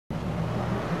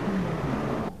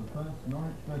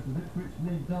Ipswich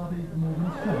lead Derby for more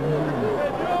than 7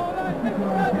 years. The kicker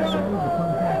on Carrow Road, the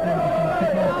 25 goals for the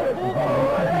kicker, as well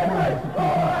as 7 goals to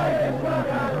keep up with the run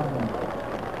to the ground.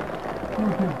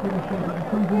 Norwich finished off at the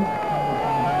season, followed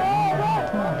by about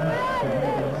 1,500 to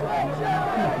lead the race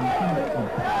in 40 minutes.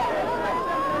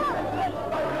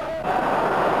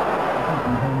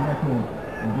 Home record.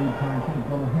 Indeed, time should have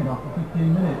gone ahead after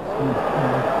 15 minutes with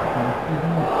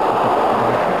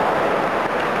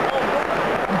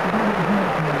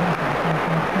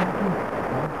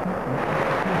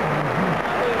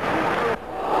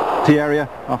the area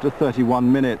after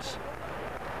 31 minutes.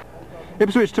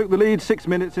 Ipswich took the lead 6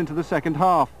 minutes into the second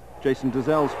half. Jason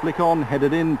Dazell's flick on,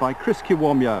 headed in by Chris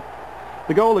Kiwomya.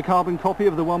 The goal, a carbon copy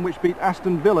of the one which beat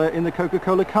Aston Villa in the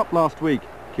Coca-Cola Cup last week.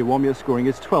 Kiwomya scoring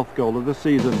his 12th goal of the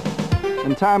season.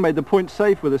 And Town made the point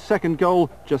safe with a second goal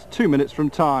just 2 minutes from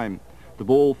time. The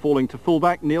ball falling to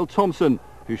fullback Neil Thompson,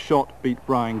 whose shot beat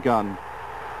Brian Gunn.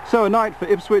 So a night for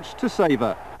Ipswich to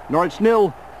savour. Norwich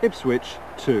 0, Ipswich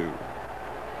 2.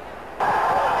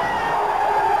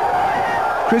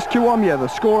 Chris Kiwomya, the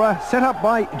scorer, set up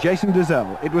by Jason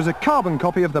Dazell. It was a carbon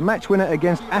copy of the match winner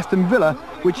against Aston Villa,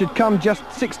 which had come just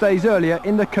 6 days earlier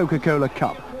in the Coca-Cola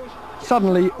Cup.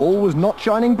 Suddenly, all was not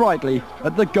shining brightly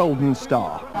at the Golden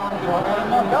Star. Come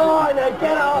on then,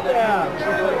 get out there!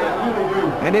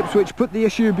 And Ipswich put the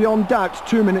issue beyond doubt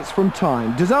 2 minutes from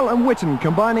time. Dazell and Witten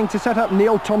combining to set up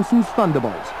Neil Thompson's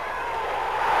thunderbolt.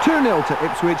 2-0 to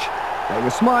Ipswich. They were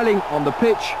smiling on the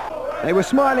pitch. They were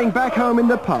smiling back home in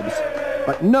the pubs.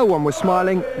 But no one was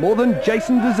smiling more than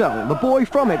Jason Dazell, the boy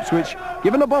from Ipswich,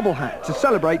 given a bobble hat to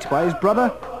celebrate by his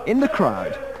brother in the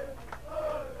crowd.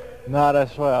 No,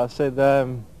 that's right. I said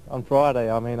on Friday,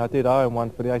 I did own one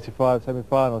for the 85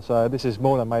 semi-final, so this is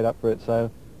more than made up for it,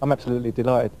 so I'm absolutely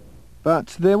delighted.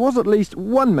 But there was at least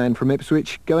one man from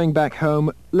Ipswich going back home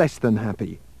less than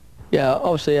happy. Yeah,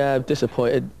 obviously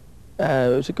disappointed.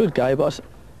 It was a good game, but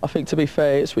I think, to be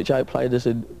fair, Ipswich outplayed us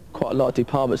in quite a lot of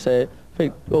departments there. I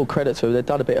think all credit to them, they've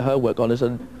done a bit of homework on us,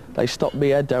 and they stopped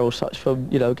me and Daryl Such from,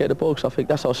 getting the ball, because I think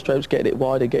that's our strength, getting it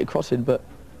wide and getting crossing. But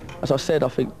as I said, I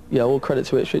think, all credit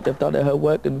to Ipswich, they've done their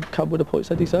homework and come with the points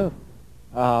they deserve.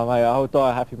 Oh, mate, I'll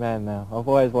die a happy man now. I've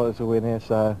always wanted to win here,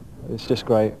 so it's just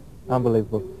great.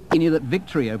 Unbelievable. He knew that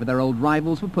victory over their old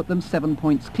rivals would put them 7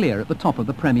 points clear at the top of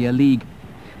the Premier League.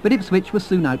 But Ipswich was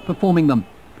soon outperforming them.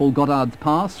 Paul Goddard's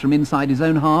pass from inside his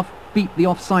own half beat the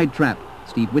offside trap.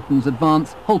 Steve Witten's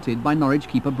advance halted by Norwich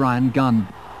keeper Brian Gunn.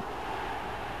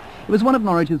 It was one of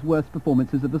Norwich's worst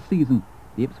performances of the season.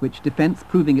 The Ipswich defence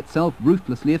proving itself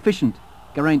ruthlessly efficient.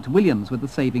 Geraint Williams with the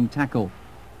saving tackle.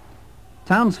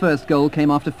 Town's first goal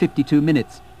came after 52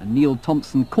 minutes. A Neil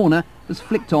Thompson corner was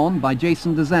flicked on by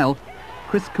Jason Dazell.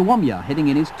 Chris Kiwomya heading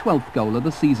in his 12th goal of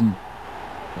the season,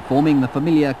 performing the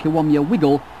familiar Kiwomya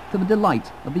wiggle to the delight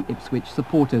of the Ipswich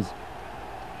supporters.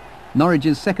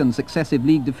 Norwich's second successive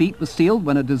league defeat was sealed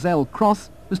when a Dazell cross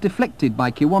was deflected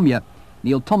by Kiwomya.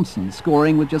 Neil Thompson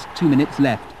scoring with just 2 minutes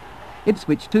left.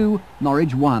 Ipswich 2,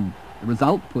 Norwich 1. The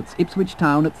result puts Ipswich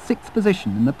Town at 6th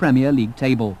position in the Premier League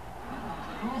table.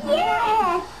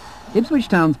 Yeah! Ipswich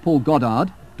Town's Paul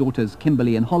Goddard, daughters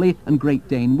Kimberly and Holly, and Great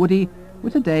Dane Woody were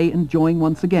today enjoying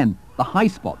once again the high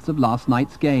spots of last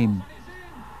night's game.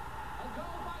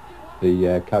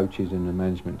 The coaches and the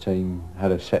management team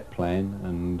had a set plan,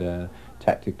 and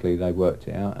tactically they worked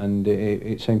it out, and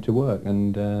it seemed to work.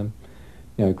 And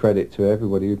credit to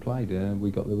everybody who played.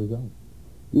 We got the result.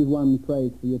 You've won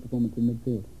praise for your performance in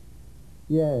midfield.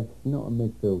 Yeah, not a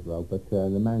midfield role, but the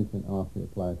management asked me to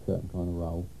play a certain kind of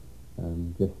role,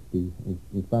 just be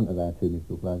in front of our two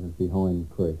midfield players and behind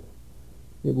Chris.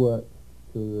 It worked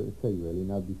to a T, really.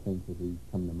 Nobody seemed to be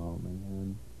coming to mark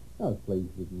me. I was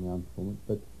pleased with my own performance,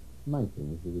 but the main thing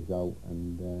was the result,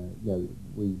 and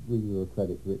we were a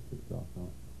credit to Ipswich last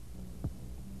night.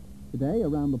 Today,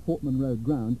 around the Portman Road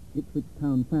ground, Ipswich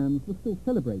Town fans were still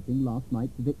celebrating last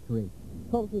night's victory.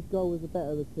 Thompson's goal was the better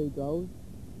of the two goals,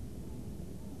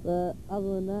 but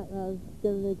other than that, was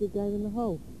generally a good game in the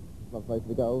whole. I love both of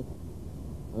the goals,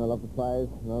 and I love the players,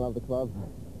 and I love the club.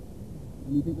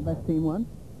 And you think the best team won?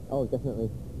 Oh, definitely.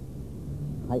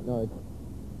 Hate Norwich.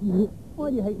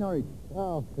 Why do you hate Norwich?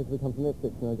 Oh, because we come from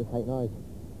Ipswich and I just hate Norwich.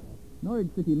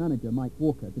 Norwich City manager Mike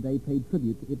Walker today paid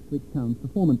tribute to Ipswich Town's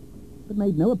performance, but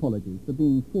made no apologies for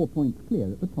being 4 points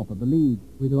clear at the top of the league.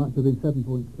 We'd like to have been 7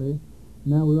 points clear.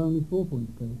 Now we're only 4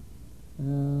 points clear.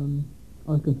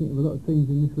 I can think of a lot of teams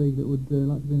in this league that would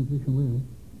like to be in a position we're in.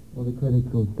 Well, the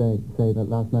critics will say that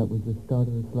last night was the start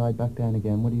of the slide back down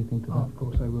again. What do you think of that? Of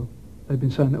course they will. They've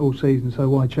been saying it all season, so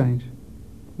why change?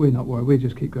 We're not worried. We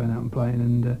just keep going out and playing.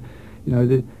 And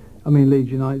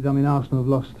Leeds United. Arsenal have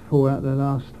lost 4 out of their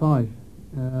last 5.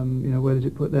 where does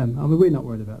it put them? I mean, we're not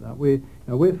worried about that.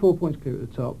 We're 4 points clear at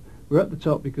the top. We're at the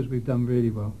top because we've done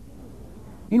really well.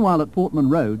 Meanwhile, at Portman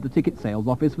Road, the ticket sales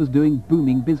office was doing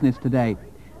booming business today,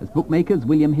 as bookmakers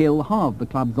William Hill halved the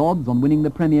club's odds on winning the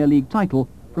Premier League title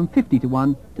from 50 to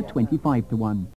 1 to 25 to 1.